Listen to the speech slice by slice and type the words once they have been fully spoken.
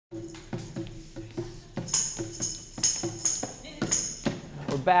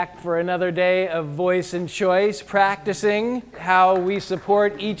back for another day of Voice and Choice, practicing how we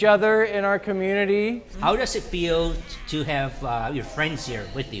support each other in our community. How does it feel to have your friends here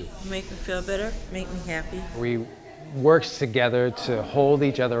with you? Make me feel better, make me happy. We work together to hold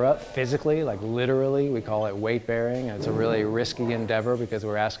each other up physically, like literally. We call it weight bearing. And it's a really risky endeavor because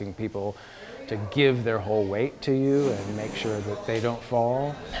we're asking people to give their whole weight to you and make sure that they don't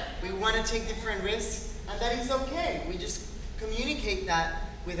fall. We want to take different risks, and that is okay. We just communicate that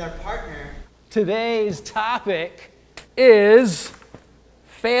with our partner. Today's topic is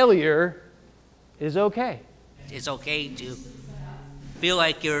failure is okay. It's okay to feel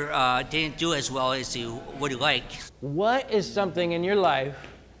like you didn't do as well as you would like. What is something in your life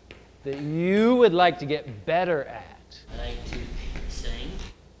that you would like to get better at? I like to sing.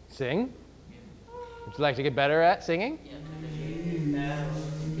 Sing? Would you like to get better at singing? Yeah.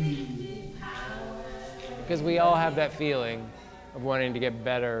 Because we all have that feeling of wanting to get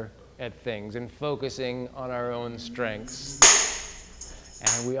better at things and focusing on our own strengths.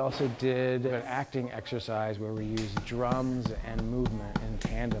 And we also did an acting exercise where we used drums and movement in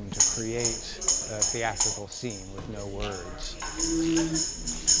tandem to create a theatrical scene with no words.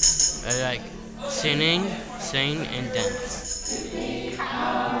 I like sing, and dance.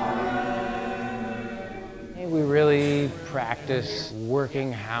 We really practice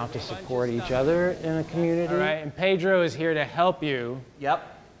working how to support each other in a community. All right, and Pedro is here to help you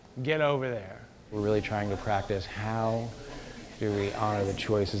get over there. We're really trying to practice how do we honor the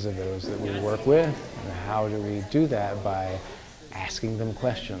choices of those that we work with, and how do we do that by asking them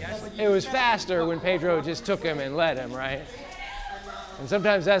questions. It was faster when Pedro just took him and let him, right? And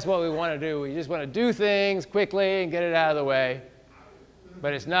sometimes that's what we want to do. We just want to do things quickly and get it out of the way.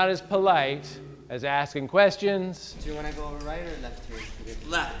 But it's not as polite as asking questions. Do you want to go over right or left here?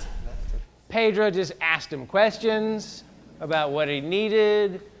 Left. Pedro just asked him questions about what he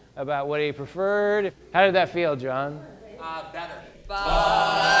needed, about what he preferred. How did that feel, John? Better.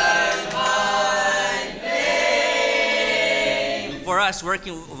 For us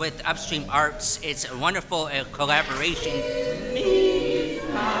working with Upstream Arts, it's a wonderful collaboration.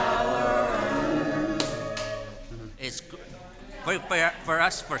 It's for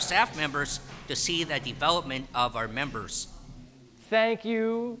us, for staff members, to see the development of our members. Thank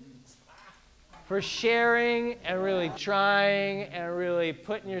you for sharing and really trying and really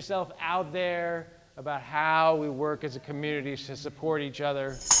putting yourself out there about how we work as a community to support each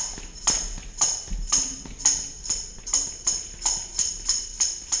other.